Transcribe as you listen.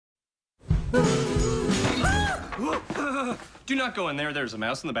Do not go in there. There's a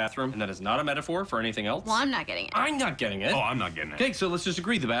mouse in the bathroom, and that is not a metaphor for anything else. Well, I'm not getting it. I'm not getting it. Oh, I'm not getting it. Okay, so let's just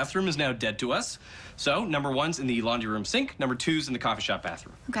agree. The bathroom is now dead to us. So, number 1's in the laundry room sink. Number 2's in the coffee shop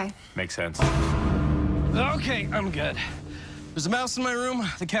bathroom. Okay. Makes sense. Okay, I'm good. There's a mouse in my room.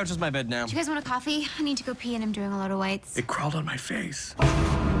 The couch is my bed now. Do you guys want a coffee? I need to go pee and I'm doing a load of whites. It crawled on my face.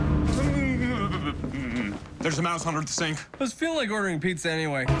 There's a mouse under the sink. I was feeling like ordering pizza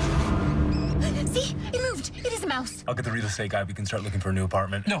anyway. See? It moved. It is a mouse. I'll get the real estate guy. We can start looking for a new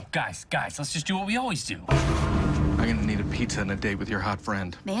apartment. No, guys, let's just do what we always do. I'm gonna need a pizza and a date with your hot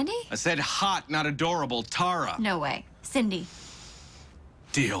friend. Mandy? I said hot, not adorable. Tara. No way. Cindy.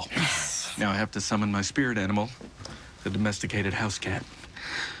 Deal. Now I have to summon my spirit animal, the domesticated house cat.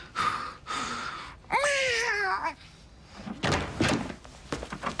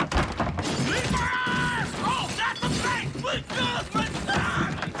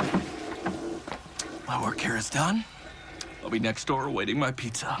 My work here is done. I'll be next door awaiting my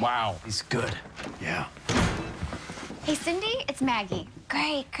pizza. Wow, he's good. Yeah. Hey, Cindy, it's Maggie.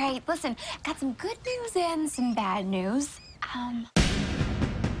 Great. Listen, got some good news and some bad news.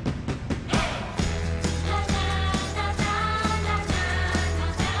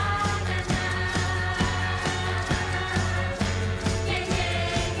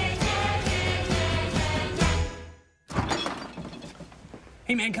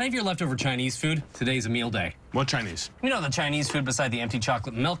 Hey, man, can I have your leftover Chinese food? Today's a meal day. What Chinese? You know, the Chinese food beside the empty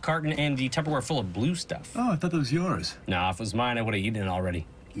chocolate milk carton and the Tupperware full of blue stuff. Oh, I thought that was yours. Nah, if it was mine, I would have eaten it already.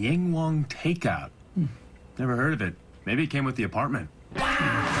 Ying Wong Takeout. Never heard of it. Maybe it came with the apartment.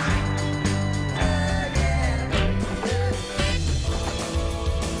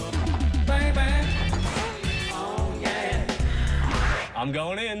 I'm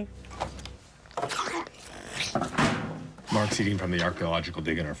going in. Mark's eating from the archaeological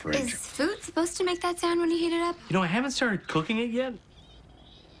dig in our fridge. Is food supposed to make that sound when you heat it up? You know, I haven't started cooking it yet.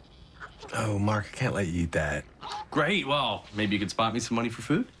 Oh, Mark, I can't let you eat that. Great. Well, maybe you could spot me some money for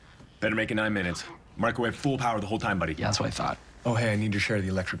food? Better make it 9 minutes. Microwave full power the whole time, buddy. Yeah, that's what I thought. Oh, hey, I need your share of the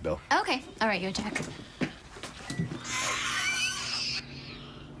electric bill. Okay. All right, you a check.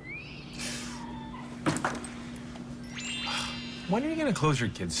 When are you gonna close your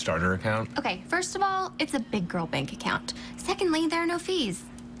kid's starter account? Okay, first of all, it's a big girl bank account. Secondly, there are no fees.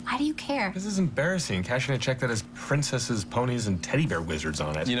 Why do you care? This is embarrassing. Cashing a check that has princesses, ponies, and teddy bear wizards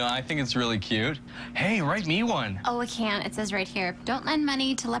on it. You know, I think it's really cute. Hey, write me one. Oh, I can't. It says right here, don't lend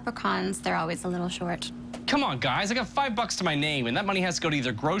money to leprechauns. They're always a little short. Come on, guys. I got $5 to my name, and that money has to go to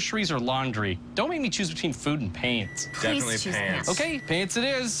either groceries or laundry. Don't make me choose between food and pants. Please Definitely choose pants. pants. Okay, pants it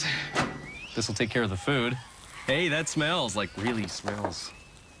is. This will take care of the food. Hey, that smells, like really smells.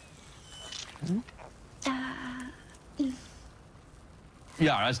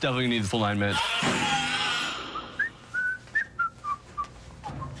 Yeah, that's definitely gonna need the full 9 minutes.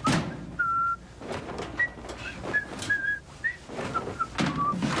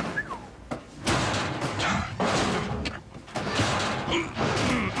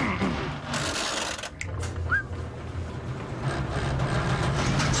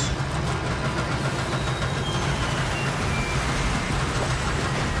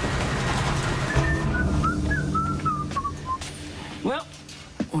 Well,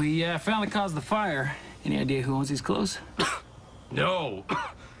 we found the cause of the fire. Any idea who owns these clothes? No.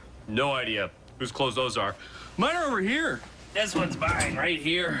 No idea whose clothes those are. Mine are over here. This one's mine, right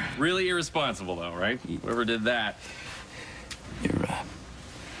here. Really irresponsible, though, right? Whoever did that. You're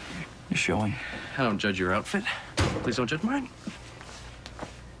showing. I don't judge your outfit. Please don't judge mine.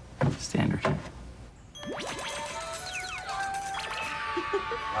 Standard.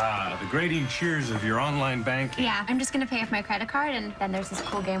 The grading cheers of your online banking. Yeah, I'm just gonna pay with my credit card, and then there's this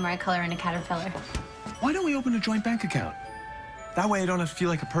cool game where I color in a caterpillar. Why don't we open a joint bank account? That way I don't have to feel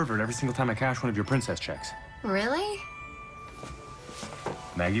like a pervert every single time I cash one of your princess checks. Really?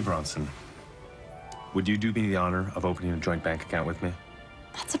 Maggie Bronson, would you do me the honor of opening a joint bank account with me?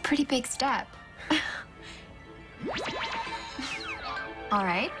 That's a pretty big step. All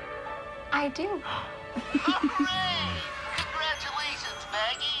right. I do. Hooray! Congratulations,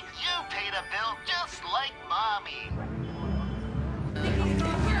 Maggie. You paid a bill just like Mommy.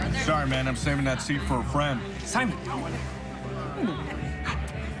 Sorry, man. I'm saving that seat for a friend. Simon.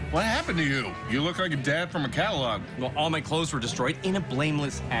 What happened to you? You look like a dad from a catalog. Well, all my clothes were destroyed in a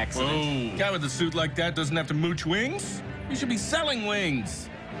blameless accident. Whoa. Guy with a suit like that doesn't have to mooch wings. You should be selling wings.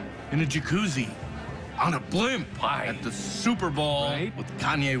 In a jacuzzi. On a blimp. Why? At the Super Bowl Right? with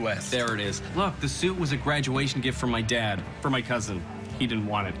Kanye West. There it is. Look, the suit was a graduation gift from my dad, for my cousin. He didn't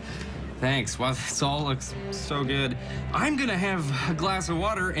want it. Thanks. Wow, this all looks so good. I'm gonna have a glass of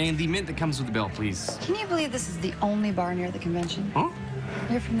water and the mint that comes with the bill, please. Can you believe this is the only bar near the convention? Huh?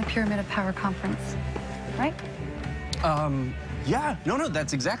 You're from the Pyramid of Power Conference, right? Yeah, no,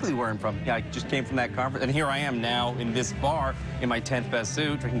 that's exactly where I'm from. Yeah, I just came from that conference, and here I am now in this bar in my 10th best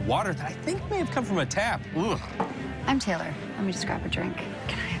suit, drinking water that I think may have come from a tap. Ugh. I'm Taylor. Let me just grab a drink.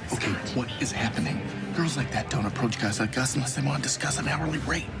 Can I have a Okay, scotch? what is happening? Girls like that don't approach guys like us unless they want to discuss an hourly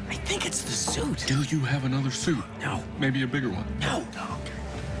rate. I think it's the suit. Do you have another suit? No. Maybe a bigger one? No.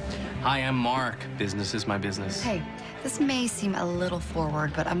 Hi, I'm Mark. Business is my business. Hey, this may seem a little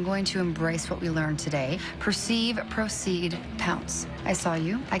forward, but I'm going to embrace what we learned today. Perceive, proceed, pounce. I saw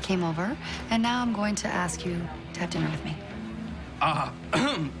you, I came over, and now I'm going to ask you to have dinner with me.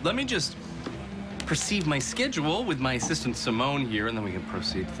 Let me just perceive my schedule with my assistant Simone here, and then we can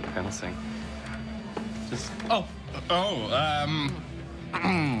proceed to the pouncing. Just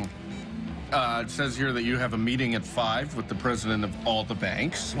It says here that you have a meeting at 5 with the president of all the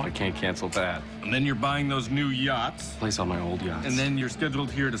banks. well, I can't cancel that. And then you're buying those new yachts. Place all my old yachts. And then you're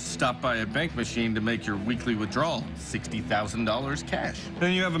scheduled here to stop by a bank machine to make your weekly withdrawal, $60,000 cash.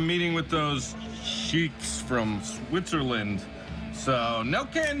 Then you have a meeting with those sheiks from Switzerland. So, no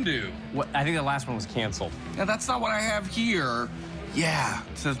can do. What? I think the last one was canceled. Now, that's not what I have here. Yeah,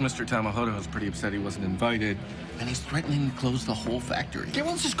 it says Mr. Tamahoto is pretty upset he wasn't invited, and he's threatening to close the whole factory. Okay,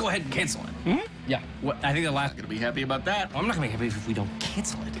 well, let's just go ahead and cancel it. Yeah. What? I think the last. Gonna be happy about that. I'm not gonna be happy if we don't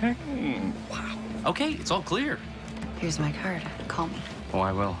cancel it. Wow. Okay, it's all clear. Here's my card. Call me. Oh,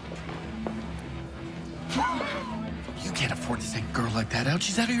 I will. You can't afford to take a girl like that out.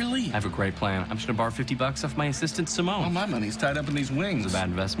 She's out of your league. I have a great plan. I'm just gonna borrow $50 off my assistant Simone. Well, my money's tied up in these wings. It's a bad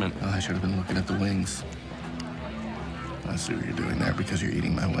investment. Oh, I should have been looking at the wings. I see what you're doing there because you're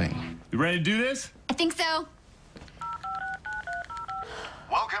eating my wing. You ready to do this? I think so.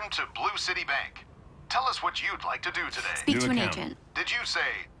 Welcome to Blue City Bank. Tell us what you'd like to do today. Speak to an account. agent. Did you say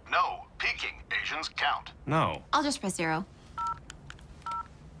no? Peking Asians count. No. I'll just press 0.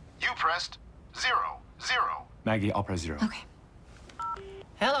 You pressed 0, 0. Maggie, I'll press 0. Okay.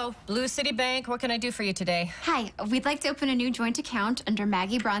 Hello, Blue City Bank. What can I do for you today? Hi, we'd like to open a new joint account under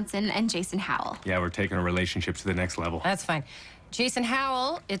Maggie Bronson and Jason Howell. Yeah, we're taking our relationship to the next level. That's fine. Jason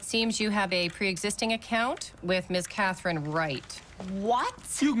Howell, it seems you have a pre-existing account with Ms. Catherine Wright. What?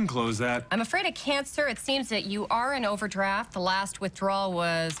 You can close that. I'm afraid I can't, sir. It seems that you are in overdraft. The last withdrawal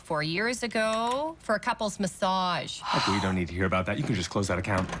was 4 years ago for a couple's massage. Okay, we don't need to hear about that. You can just close that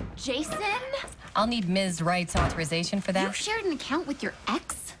account. Jason? I'll need Ms. Wright's authorization for You that. shared an account with your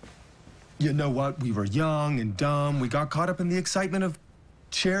ex? You know what? We were young and dumb. We got caught up in the excitement of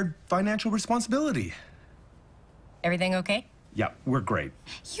shared financial responsibility. Everything okay? Yeah, we're great.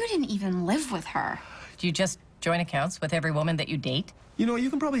 You didn't even live with her. Do you just join accounts with every woman that you date? You know what? You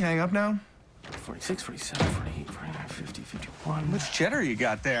can probably hang up now. 46, 47, 48, 49, 50, 51. How much cheddar you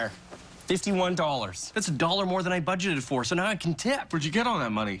got there? $51. That's $1 more than I budgeted for, so now I can tip. Where'd you get all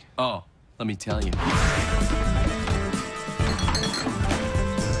that money? Oh, let me tell you.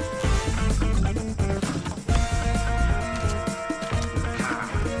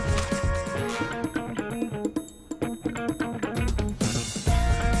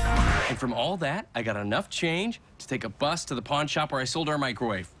 And from all that, I got enough change to take a bus to the pawn shop where I sold our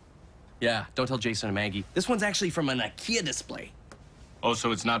microwave. Yeah, don't tell Jason and Maggie. This one's actually from an IKEA display. Oh,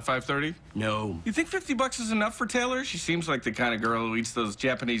 so it's not 5:30? No. You think $50 is enough for Taylor? She seems like the kind of girl who eats those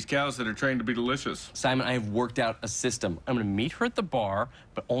Japanese cows that are trained to be delicious. Simon, I have worked out a system. I'm gonna meet her at the bar,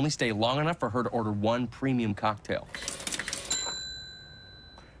 but only stay long enough for her to order one premium cocktail.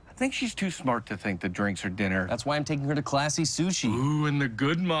 I think she's too smart to think the drinks are dinner. That's why I'm taking her to Classy Sushi. Ooh, in the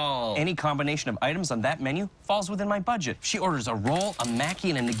good mall. Any combination of items on that menu falls within my budget. If she orders a roll, a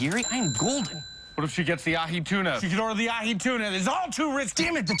maki, and a nigiri, I am golden. What if she gets the ahi tuna? She could order the ahi tuna. It's all too risky.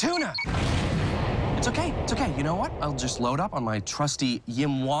 Damn it, the tuna! It's okay, it's okay. You know what? I'll just load up on my trusty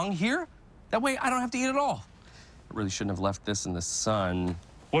Yim Wong here. That way I don't have to eat it all. I really shouldn't have left this in the sun.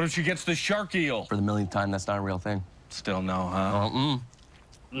 What if she gets the shark eel? For the millionth time, that's not a real thing. Still no, huh?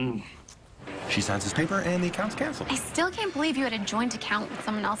 She signs his paper and the account's canceled. I still can't believe you had a joint account with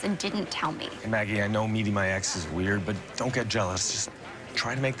someone else and didn't tell me. Hey, Maggie, I know meeting my ex is weird, but don't get jealous. Just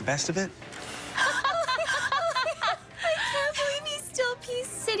try to make the best of it. I can't believe he's still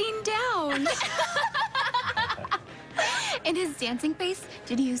sitting down. In his dancing face,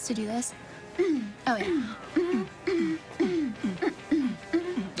 did he used to do this? Oh, yeah.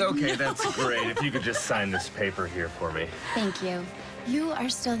 Okay, that's great. If you could just sign this paper here for me. Thank you. You are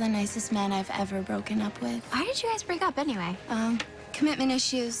still the nicest man I've ever broken up with. Why did you guys break up anyway? Commitment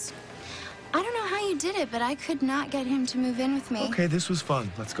issues. I don't know how you did it, but I could not get him to move in with me. Okay, this was fun.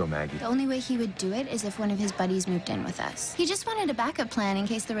 Let's go, Maggie. The only way he would do it is if one of his buddies moved in with us. He just wanted a backup plan in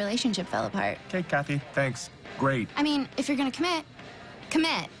case the relationship fell apart. Okay, Kathy, thanks. Great. I mean, if you're gonna commit,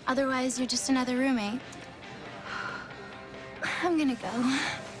 commit. Otherwise, you're just another roommate. I'm gonna go.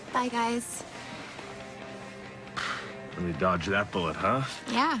 Bye, guys. Let me dodge that bullet, huh?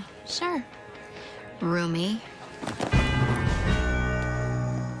 Yeah, sure. Roomie.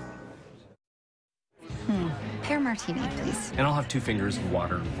 Pear martini, please. And I'll have 2 fingers of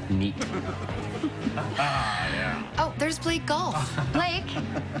water. Neat. Oh, there's Blake Golf. Blake.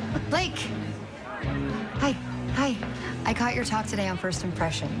 Blake. Hi. Hi. I caught your talk today on First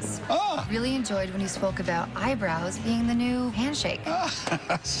Impressions. Oh. Really enjoyed when you spoke about eyebrows being the new handshake. Yeah,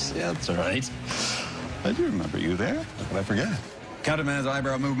 that's all right. I do remember you there. How could I forget? Count a man's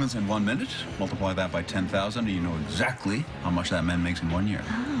eyebrow movements in 1 minute, multiply that by 10,000, and you know exactly how much that man makes in 1 year.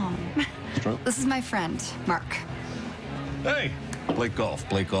 Oh. This is my friend, Mark. Hey. Blake Golf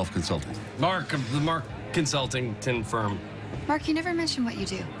Consulting. Mark of the Mark Consulting firm. Mark, you never mentioned what you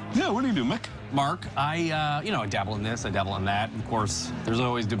do. Yeah, what do you do, Mick? Mark, I dabble in this, I dabble in that. Of course, there's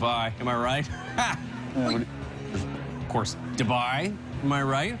always Dubai. Am I right? Of course, Dubai. Am I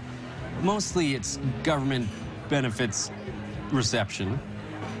right? Mostly it's government benefits reception.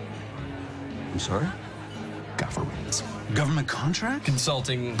 I'm sorry? Government. Government contract?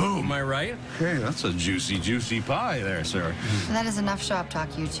 Consulting. Boom. Am I right? Okay, that's a juicy, juicy pie there, sir. That is enough shop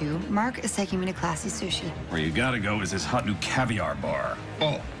talk, you two. Mark is taking me to classy sushi. Where you gotta go is this hot new caviar bar.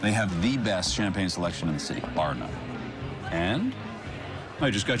 Oh, they have the best champagne selection in the city, bar none. And I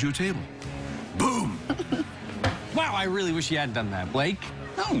just got you a table. Boom! Wow, I really wish you hadn't done that, Blake.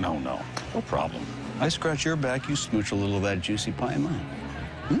 No problem. I scratch your back, you smooch a little of that juicy pie of mine.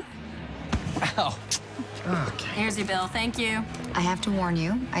 Ow. Here's your bill. Thank you. I have to warn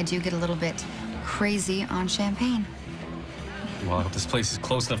you, I do get a little bit crazy on champagne. Well, I hope this place is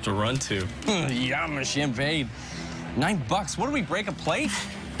close enough to run to. Yum, champagne. $9. What do we break a plate?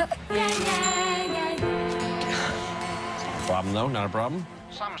 Not a problem, though. Not a problem.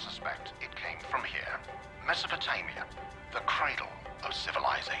 Some suspect it came from here, Mesopotamia, the cradle of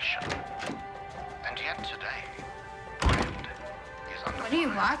civilization. And yet today, bread is under What are you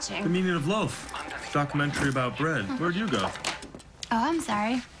watching? The Meaning of Loaf. Documentary about bread. Where'd you go? Oh, I'm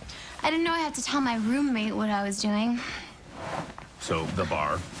sorry. I didn't know I had to tell my roommate what I was doing. So, the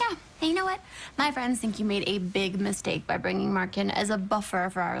bar. Yeah. Hey, you know what? My friends think you made a big mistake by bringing Mark in as a buffer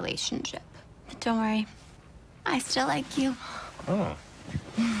for our relationship. But don't worry. I still like you. Oh.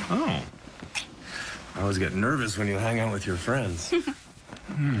 Oh. I always get nervous when you hang out with your friends. His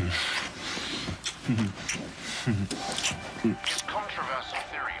controversial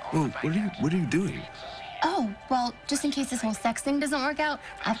theory on What are you doing? Oh, well, just in case this whole sex thing doesn't work out,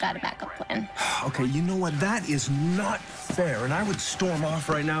 I've got a backup plan. Okay, you know what? That is not fair, and I would storm off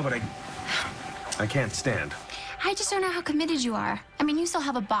right now, but I can't stand. I just don't know how committed you are. I mean, you still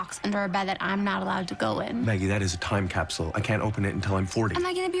have a box under our bed that I'm not allowed to go in. Maggie, that is a time capsule. I can't open it until I'm 40. Am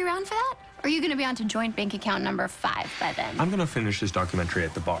I going to be around for that? Or are you going to be on to joint bank account number 5 by then? I'm gonna finish this documentary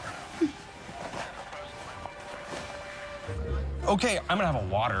at the bar. Okay, I'm gonna have a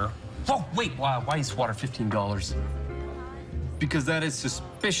water. Oh, wait, why is water $15? Because that is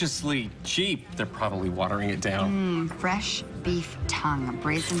suspiciously cheap. They're probably watering it down. Fresh beef tongue,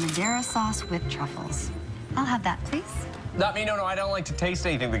 braised Madeira sauce with truffles. I'll have that, please. Not me, no, I don't like to taste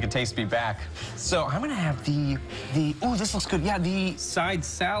anything that could taste me back. So I'm gonna have oh, this looks good. Yeah, the side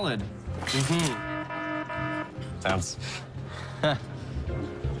salad. Sounds.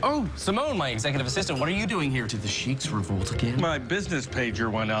 Oh, Simone, my executive assistant, what are you doing here? Did the Sheiks revolt again? My business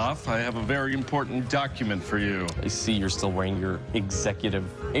pager went off. I have a very important document for you. I see you're still wearing your executive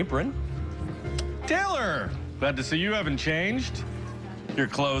apron. Taylor! Glad to see you haven't changed. Your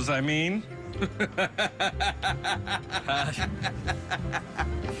clothes, I mean.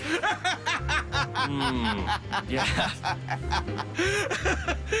 Yeah.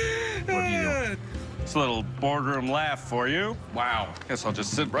 What are you doing? It's a little boardroom laugh for you. Wow. Guess I'll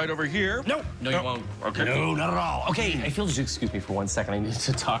just sit right over here. No, you won't. Okay. No, not at all. Okay, if you'll just excuse me for 1 second, I need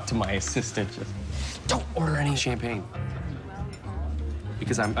to talk to my assistant. Just don't order any champagne.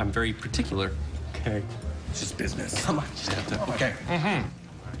 Because I'm very particular. Okay. It's just business. Come on, just have to. Okay.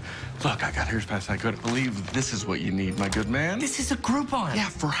 Look, I got here's past. I couldn't believe this is what you need, my good man. This is a Groupon. Yeah,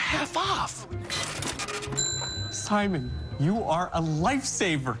 for half off. Simon, you are a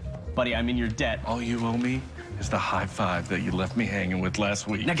lifesaver. Buddy, I'm in your debt. All you owe me is the high five that you left me hanging with last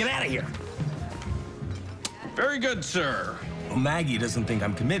week. Now get out of here. Very good, sir. Well, Maggie doesn't think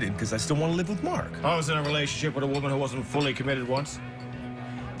I'm committed because I still want to live with Mark. I was in a relationship with a woman who wasn't fully committed once.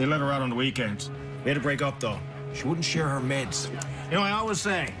 They let her out on the weekends. We had to break up, though. She wouldn't share her meds. You know, I always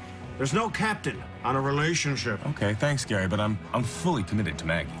say, there's no captain on a relationship. Okay, thanks, Gary, but I'm fully committed to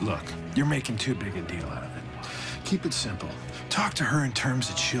Maggie. Look, you're making too big a deal out of it. Keep it simple. Talk to her in terms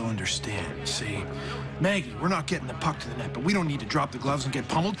that she'll understand, see? Maggie, we're not getting the puck to the net, but we don't need to drop the gloves and get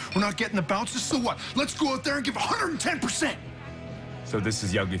pummeled. We're not getting the bounces, so what? Let's go out there and give 110%! So this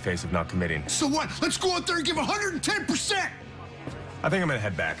is the ugly face of not committing. So what? Let's go out there and give 110%! I think I'm gonna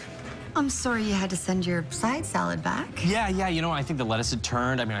head back. I'm sorry you had to send your side salad back. Yeah, you know, I think the lettuce had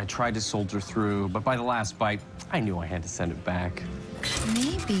turned. I mean, I tried to soldier through, but by the last bite, I knew I had to send it back.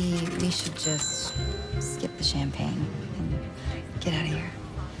 Maybe we should just skip the champagne and get out of here.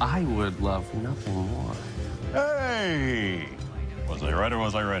 I would love nothing more. Hey! Was I right or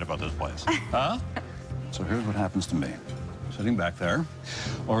was I right about this place? Huh? So here's what happens to me. Sitting back there,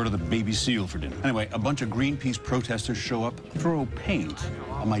 order the baby seal for dinner. Anyway, a bunch of Greenpeace protesters show up, throw paint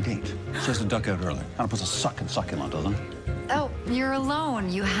on my date. She has to duck out early. Kind of puts a suck in succulent, doesn't it? Oh, you're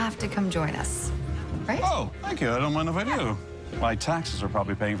alone. You have to come join us, right? Oh, thank you. I don't mind if I do. My taxes are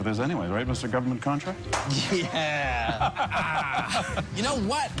probably paying for this anyway, right, Mr. Government Contract? Yeah. You know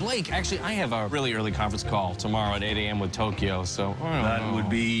what, Blake? Actually, I have a really early conference call tomorrow at 8 a.m. with Tokyo, so That would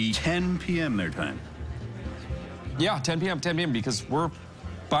be 10 p.m. their time. Yeah, 10 p.m., because we're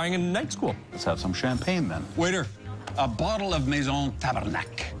buying a night school. Let's have some champagne, then. Waiter, a bottle of Maison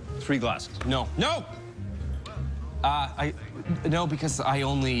Tabernac. 3 glasses. No. No, because I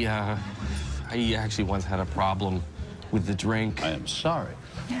only, I actually once had a problem with the drink. I am sorry.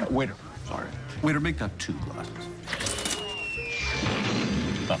 Waiter, sorry. Waiter, make that 2 glasses.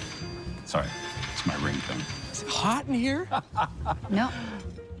 Oh, sorry. It's my ringtone. Is it hot in here? No.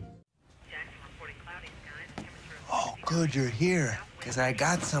 Oh, good you're here, because I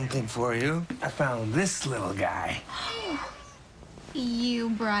got something for you. I found this little guy.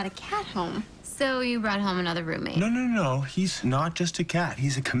 You brought a cat home. So you brought home another roommate. No. He's not just a cat.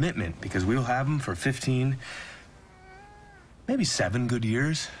 He's a commitment, because we'll have him for 15, maybe 7 good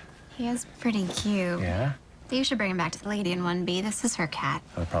years. He is pretty cute. Yeah? You should bring him back to the lady in 1B. This is her cat.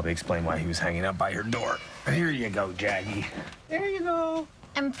 That'll probably explain why he was hanging out by your door. Here you go, Jaggy. There you go.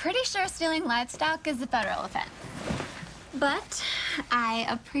 I'm pretty sure stealing livestock is a federal offense. But I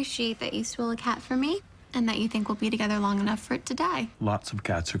appreciate that you stole a cat for me and that you think we'll be together long enough for it to die. Lots of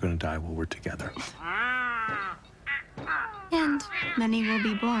cats are going to die while we're together. And many will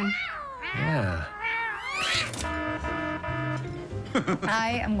be born. Yeah.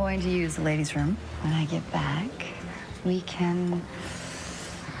 I am going to use the ladies' room. When I get back, we can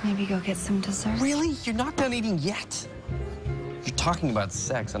maybe go get some dessert. Really? You're not done eating yet? You're talking about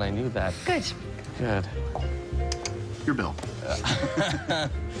sex, and I knew that. Good. Good. Your bill.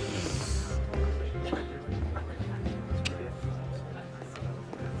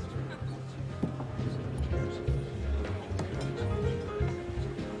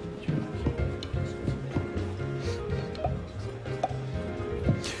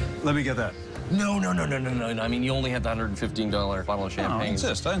 Let me get that. No. I mean, you only had the $115 bottle of champagne. I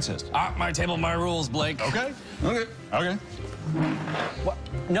insist. My table, my rules, Blake. Okay. What?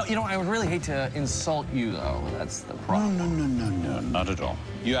 No, you know, I would really hate to insult you, though. That's the problem. No, not at all.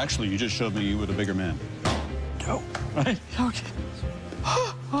 You just showed me you were the bigger man. No. Right? Okay.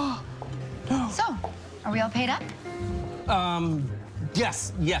 No. So, are we all paid up?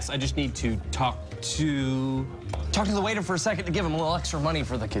 Yes. I just need to talk to the waiter for a second to give him a little extra money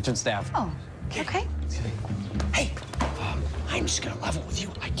for the kitchen staff. Oh, okay. Hey, I'm just gonna level with you.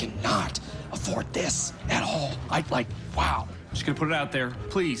 I cannot afford this at all. Wow. Just gonna put it out there.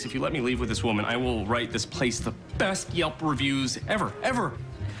 Please, if you let me leave with this woman, I will write this place the best Yelp reviews ever.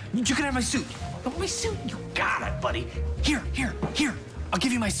 You can have my suit. You want my suit? You got it, buddy. Here. I'll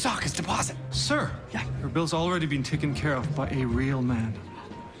give you my sock as deposit. Sir, Yeah. your bill's already been taken care of by a real man.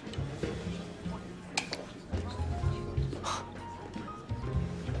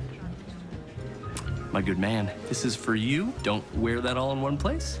 My good man, this is for you. Don't wear that all in one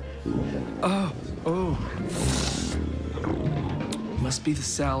place. Oh. Must be the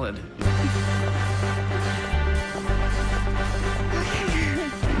salad.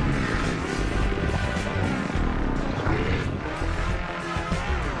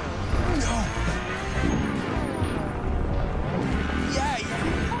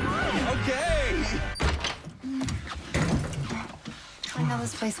 I know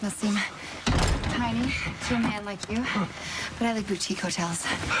this place must seem tiny to a man like you, but I like boutique hotels.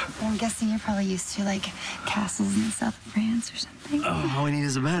 And I'm guessing you're probably used to, like, castles in the south of France or something. All we need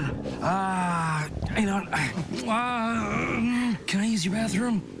is a bed. Can I use your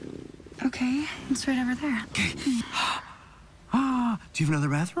bathroom? Okay, it's right over there. Ah, Do you have another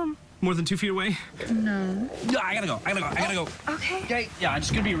bathroom? More than 2 feet away? No. Yeah, I gotta go. Okay. Okay, yeah, I'm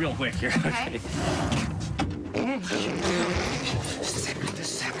just gonna be real quick here. Okay.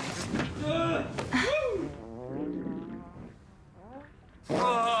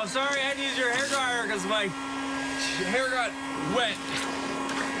 Oh, sorry, I had to use your hair dryer because my hair got wet.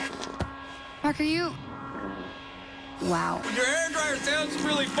 Mark, are you... Wow. Your hair dryer sounds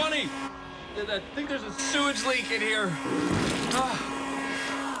really funny. I think there's a sewage leak in here.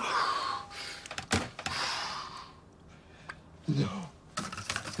 No.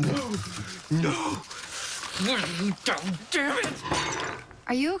 Damn it.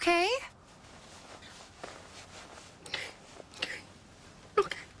 Are you okay?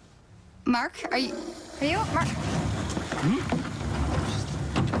 Okay. Mark, are you... Mark?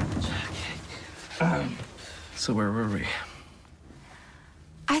 So where were we?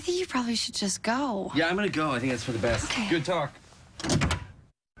 I think you probably should just go. Yeah, I'm gonna go. I think that's for the best. Okay. Good talk.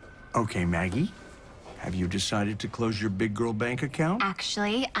 Okay, Maggie. Have you decided to close your big girl bank account?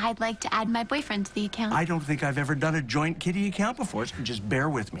 Actually, I'd like to add my boyfriend to the account. I don't think I've ever done a joint kitty account before, so just bear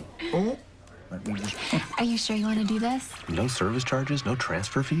with me. Oh, let me just... Are you sure you want to do this? No service charges, no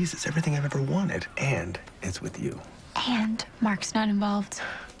transfer fees. It's everything I've ever wanted. And it's with you. And Mark's not involved.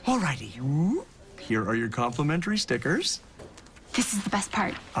 Alrighty. Here are your complimentary stickers. This is the best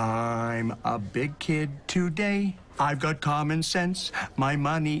part. I'm a big kid today. I've got common sense. My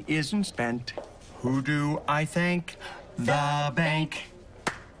money isn't spent. Who do I thank? The bank.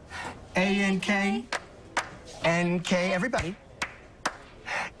 A-N-K. N-K. Everybody.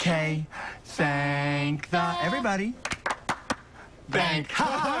 K. Thank the... Everybody. Bank.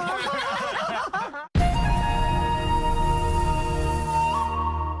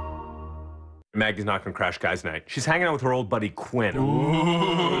 Maggie's not gonna crash guys' night. She's hanging out with her old buddy Quinn.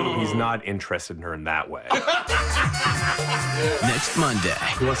 Ooh. He's not interested in her in that way. Next Monday.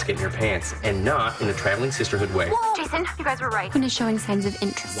 Who wants to get in your pants and not in a traveling sisterhood way? Jason, you guys were right. Quinn is showing signs of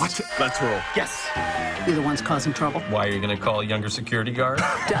interest. What? Let's roll. Yes. You're the ones causing trouble. Why, are you gonna call a younger security guard?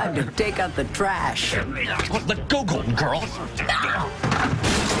 Time to take out the trash. Let go, golden girl.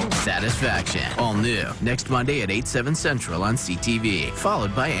 Satisfaction. All new. Next Monday at 8/7 Central on CTV.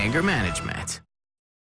 Followed by Anger Management.